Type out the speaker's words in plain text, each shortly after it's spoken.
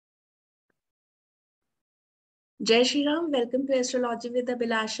Jai Shri Ram, welcome to Astrology with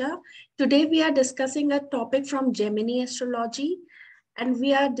Abhilasha. Today we are discussing a topic from Gemini astrology, and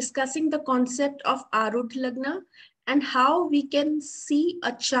we are discussing the concept of Arudh lagna and how we can see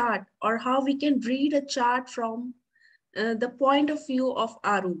a chart or how we can read a chart from the point of view of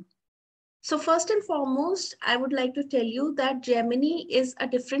Arudh. So first and foremost, I would like to tell you that Gemini is a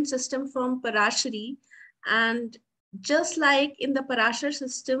different system from Parashari, and just like in the Parashar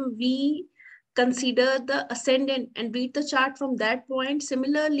system, we consider the ascendant and read the chart from that point.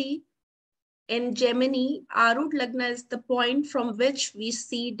 Similarly, in Gemini, Arudh Lagna is the point from which we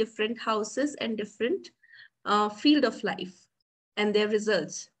see different houses and different field of life and their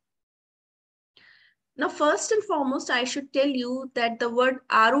results. Now, first and foremost, I should tell you that the word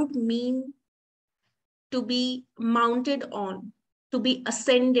Arudh means to be mounted on, to be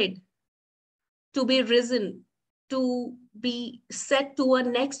ascended, to be risen, to be set to a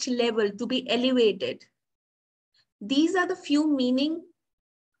next level, to be elevated. These are the few meaning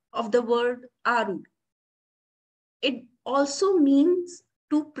of the word Arudh. It also means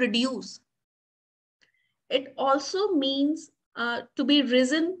to produce. It also means to be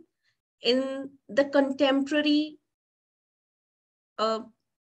risen in the contemporary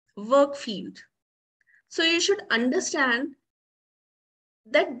work field. So you should understand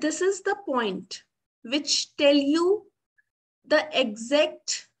that this is the point which tell you the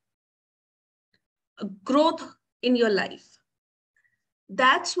exact growth in your life.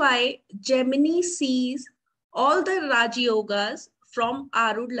 That's why Gemini sees all the rajayogas from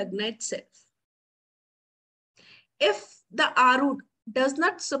Arudh Lagna itself. If the Arudh does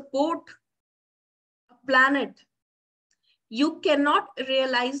not support a planet, you cannot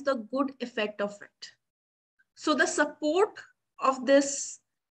realize the good effect of it. So the support of this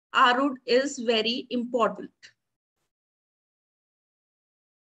Arudh is very important.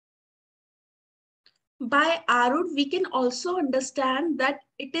 By Arudh, we can also understand that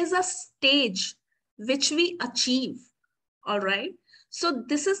it is a stage which we achieve. All right. So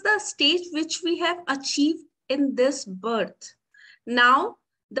this is the stage which we have achieved in this birth. Now,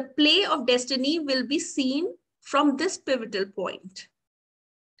 the play of destiny will be seen from this pivotal point.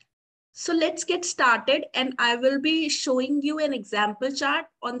 So let's get started, and I will be showing you an example chart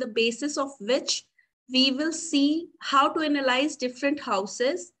on the basis of which we will see how to analyze different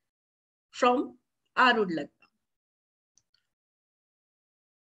houses from Arudh Lagna.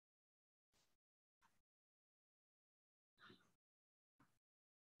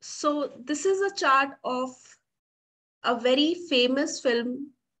 So this is a chart of a very famous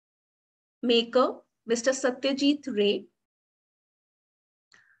film maker, Mr. Satyajit Ray.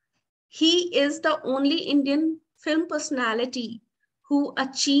 He is the only Indian film personality who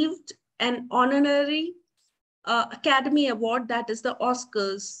achieved an honorary Academy Award, that is the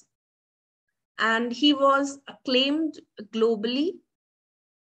Oscars. And he was acclaimed globally.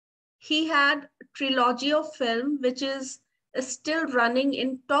 He had a trilogy of film, which is still running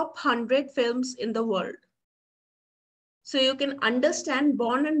in top 100 films in the world. So you can understand,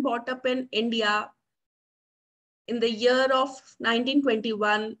 born and brought up in India in the year of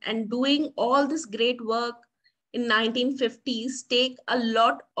 1921 and doing all this great work in 1950s take a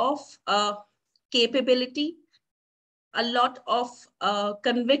lot of capability, a lot of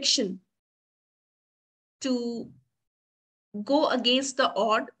conviction to go against the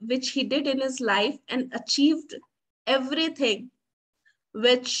odd, which he did in his life and achieved everything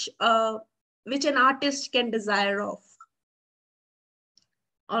which an artist can desire of.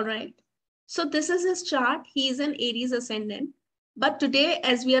 All right. So this is his chart. He is an Aries ascendant. But today,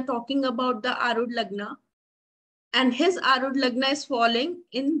 as we are talking about the Arudh Lagna, and his Arudh Lagna is falling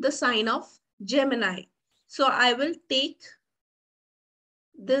in the sign of Gemini. So I will take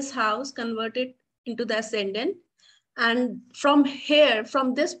this house, convert it into the ascendant. And from here,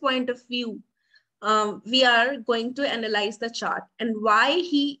 from this point of view, we are going to analyze the chart and why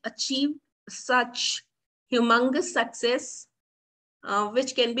he achieved such humongous success,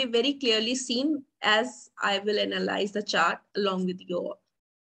 which can be very clearly seen as I will analyze the chart along with you all.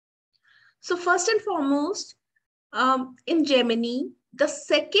 So first and foremost, in Gemini, the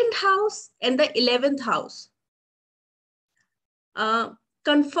second house and the 11th house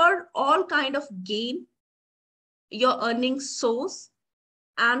confer all kind of gain, your earning source,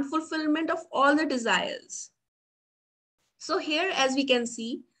 and fulfillment of all the desires. So here, as we can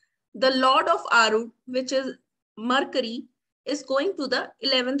see, the Lord of Arudh, which is Mercury, is going to the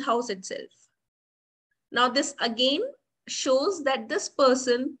 11th house itself. Now this again shows that this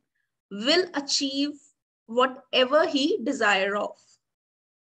person will achieve whatever he desire of.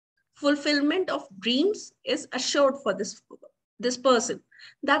 Fulfillment of dreams is assured for this person.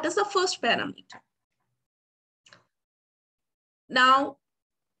 That is the first parameter. Now,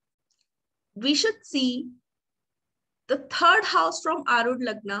 we should see the third house from Arudh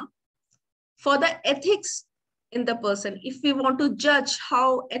Lagna for the ethics in the person. If we want to judge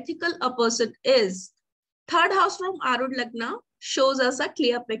how ethical a person is, third house from Arudh Lagna shows us a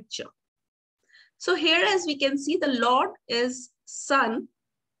clear picture. So here, as we can see, the Lord is Sun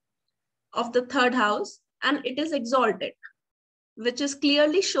of the third house, and it is exalted, which is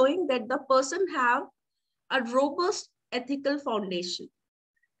clearly showing that the person have a robust ethical foundation,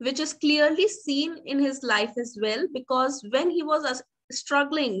 which is clearly seen in his life as well, because when he was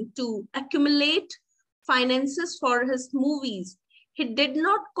struggling to accumulate finances for his movies, he did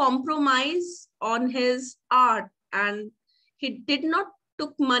not compromise on his art, and he did not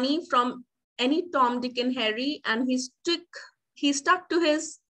took money from any Tom, Dick, and Harry, and he stuck to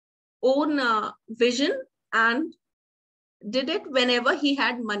his own vision and did it whenever he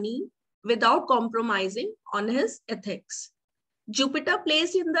had money without compromising on his ethics. Jupiter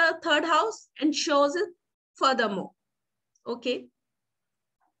plays in the third house and shows it furthermore. Okay.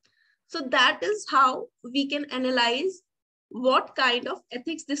 So that is how we can analyze what kind of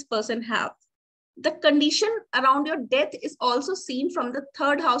ethics this person have. The condition around your death is also seen from the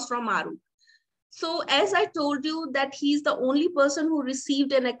third house from Arudh. So as I told you that he's the only person who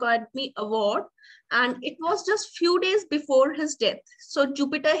received an Academy Award, and it was just few days before his death. So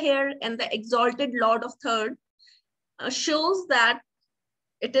Jupiter here and the exalted Lord of Third shows that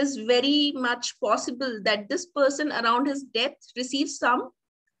it is very much possible that this person around his death receives some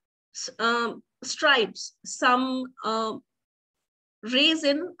stripes, some raise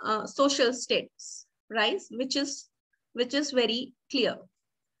in social status, right? Which is very clear.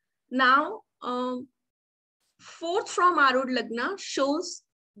 Now, fourth from Arudh Lagna shows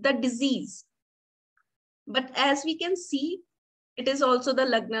the disease. But as we can see, it is also the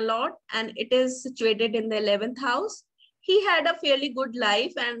Lagna Lord, and it is situated in the 11th house. He had a fairly good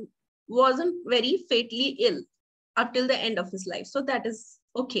life and wasn't very fatally ill up till the end of his life. So that is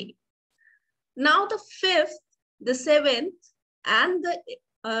okay. Now the 5th, the 7th, and the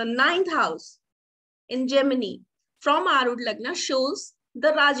 9th house in Gemini from Arudh Lagna shows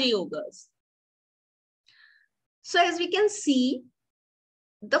the rajayogas. So as we can see,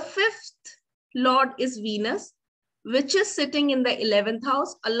 the 5th Lord is Venus, which is sitting in the 11th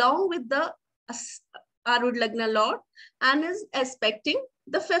house along with the Arudh Lagna Lord, and is aspecting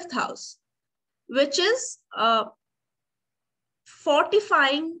the 5th house, which is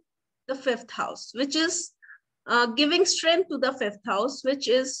fortifying the 5th house, which is giving strength to the 5th house, which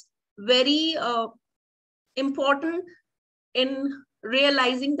is very important in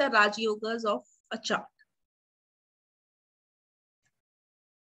realizing the Rajayogas of a chart.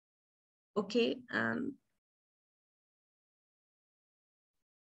 Okay, and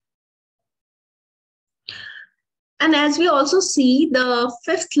as we also see, the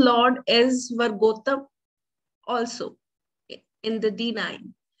 5th Lord is Vargota also in the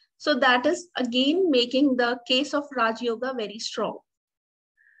D9. So that is again making the case of Raj Yoga very strong.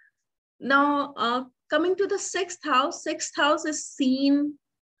 Now, coming to the 6th house is seen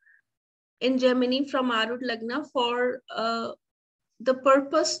in Gemini from Arudh Lagna for the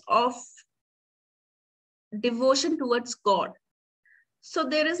purpose of devotion towards God. So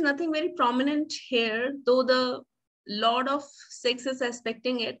there is nothing very prominent here, though the Lord of 6 is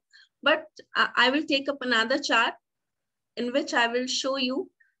aspecting it. But I will take up another chart in which I will show you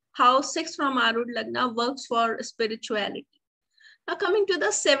how 6 from Arudh Lagna works for spirituality. Now coming to the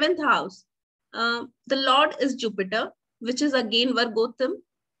 7th house, the Lord is Jupiter, which is again Vargotam.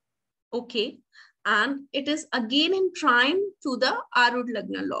 Okay. And it is again in trine to the Arudh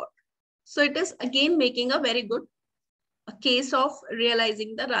Lagna Lord. So it is again making a very good case of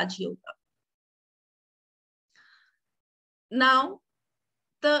realizing the Raj Yoga. Now,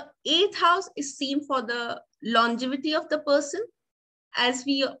 the 8th house is seen for the longevity of the person. As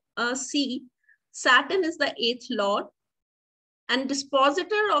we see, Saturn is the 8th Lord, and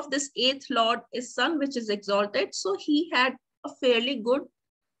dispositor of this 8th Lord is Sun, which is exalted. So he had a fairly good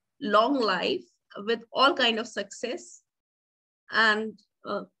long life with all kind of success and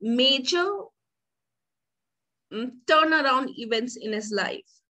major turnaround events in his life,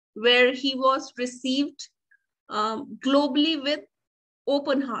 where he was received globally with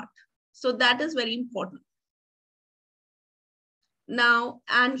open heart. So that is very important. Now,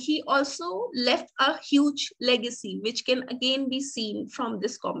 and he also left a huge legacy, which can again be seen from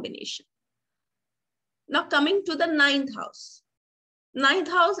this combination. Now coming to the 9th house. 9th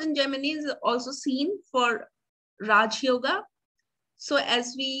house in Gemini is also seen for Raj Yoga. So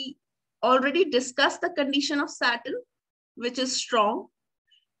as we already discussed the condition of Saturn, which is strong,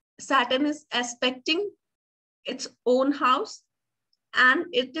 Saturn is aspecting its own house, And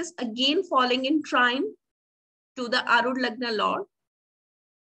it is again falling in trine to the Arudh Lagna Lord,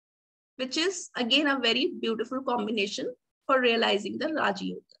 which is again a very beautiful combination for realizing the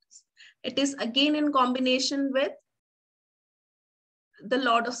Rajayogas. It is again in combination with the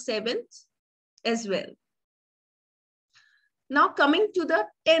Lord of Seventh as well. Now coming to the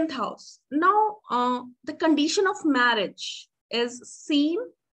 10th house. Now the condition of marriage is seen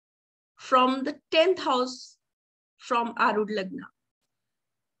from the 10th house from Arudh Lagna.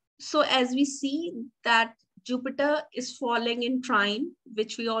 So as we see that Jupiter is falling in trine,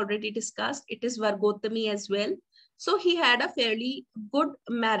 which we already discussed, it is Vargotami as well. So he had a fairly good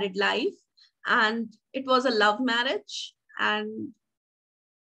married life, and it was a love marriage, and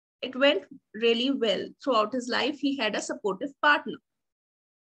it went really well. Throughout his life, he had a supportive partner.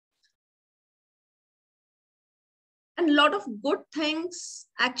 And a lot of good things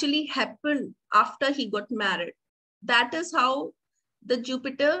actually happened after he got married. That is how the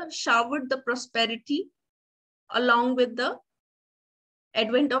Jupiter showered the prosperity along with the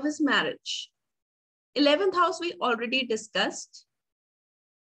advent of his marriage. 11th house we already discussed.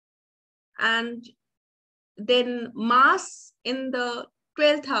 And then Mars in the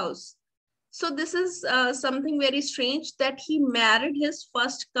 12th house. So this is something very strange, that he married his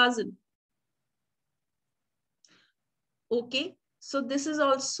first cousin. Okay, so this is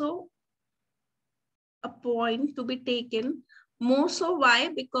also a point to be taken. More so, why?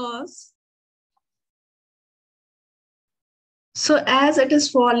 Because so as it is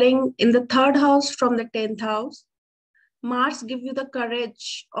falling in the 3rd house from the 10th house, Mars gives you the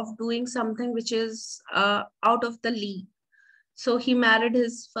courage of doing something which is out of the league. So he married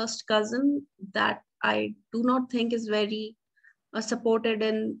his first cousin, that I do not think is very supported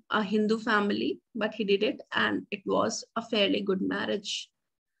in a Hindu family, but he did it, and it was a fairly good marriage.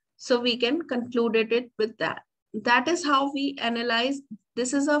 So we can conclude it with that. That is how we analyze.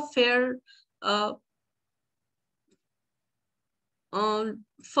 This is a fair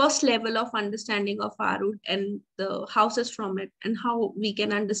first level of understanding of Arudh and the houses from it, and how we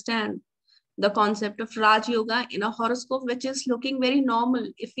can understand the concept of Raj Yoga in a horoscope, which is looking very normal.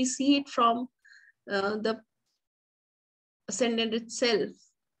 If we see it from the ascendant itself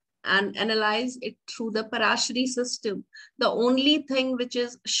and analyze it through the Parashari system, the only thing which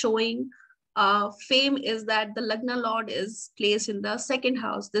is showing fame is that the Lagna Lord is placed in the 2nd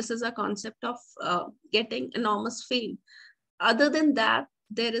house. This is a concept of getting enormous fame. Other than that,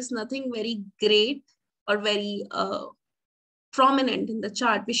 there is nothing very great or very prominent in the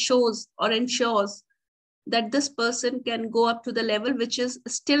chart which shows or ensures that this person can go up to the level which is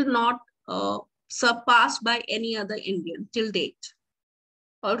still not surpassed by any other Indian till date.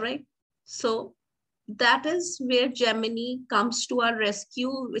 All right. So that is where Gemini comes to our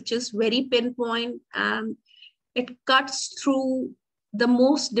rescue, which is very pinpoint, and it cuts through the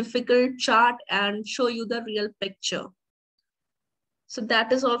most difficult chart and show you the real picture. So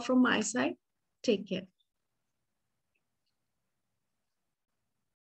that is all from my side. Take care.